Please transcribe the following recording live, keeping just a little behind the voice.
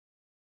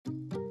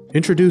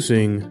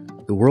Introducing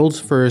the world's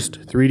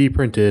first 3D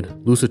printed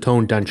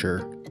Lucitone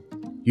denture.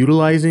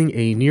 Utilizing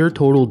a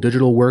near-total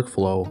digital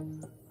workflow,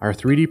 our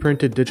 3D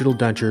printed digital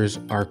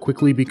dentures are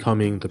quickly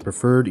becoming the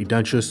preferred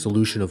edentulous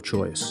solution of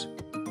choice.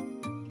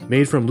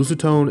 Made from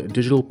Lucitone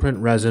digital print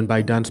resin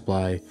by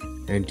Dentsply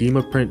and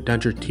DimaPrint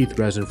denture teeth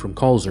resin from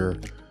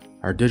Kulzer,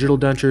 our digital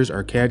dentures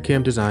are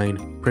CAD/CAM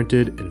designed,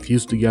 printed, and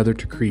fused together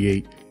to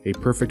create a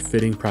perfect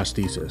fitting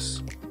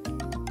prosthesis.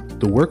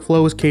 The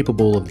workflow is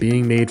capable of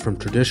being made from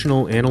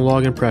traditional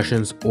analog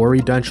impressions or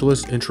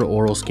edentulous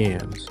intraoral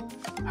scans.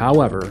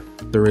 However,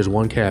 there is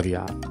one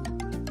caveat.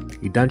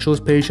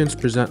 Edentulous patients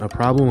present a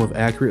problem of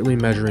accurately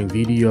measuring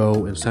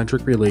VDO and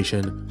centric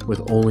relation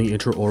with only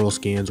intraoral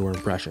scans or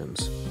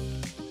impressions.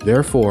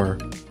 Therefore,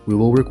 we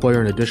will require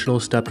an additional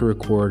step to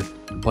record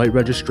bite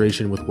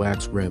registration with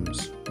wax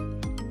rims.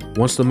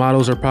 Once the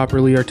models are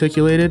properly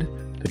articulated,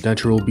 the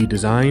denture will be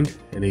designed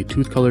and a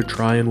tooth-colored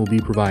try-in will be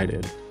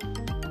provided.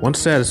 Once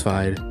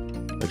satisfied,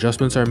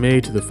 adjustments are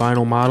made to the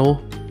final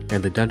model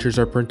and the dentures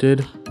are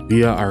printed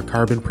via our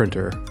carbon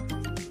printer.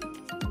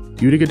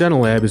 Utica Dental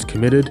Lab is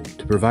committed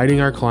to providing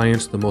our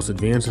clients the most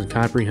advanced and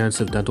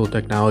comprehensive dental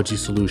technology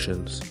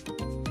solutions.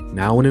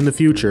 Now and in the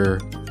future,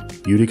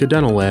 Utica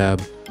Dental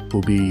Lab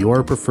will be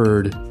your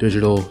preferred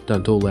digital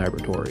dental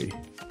laboratory.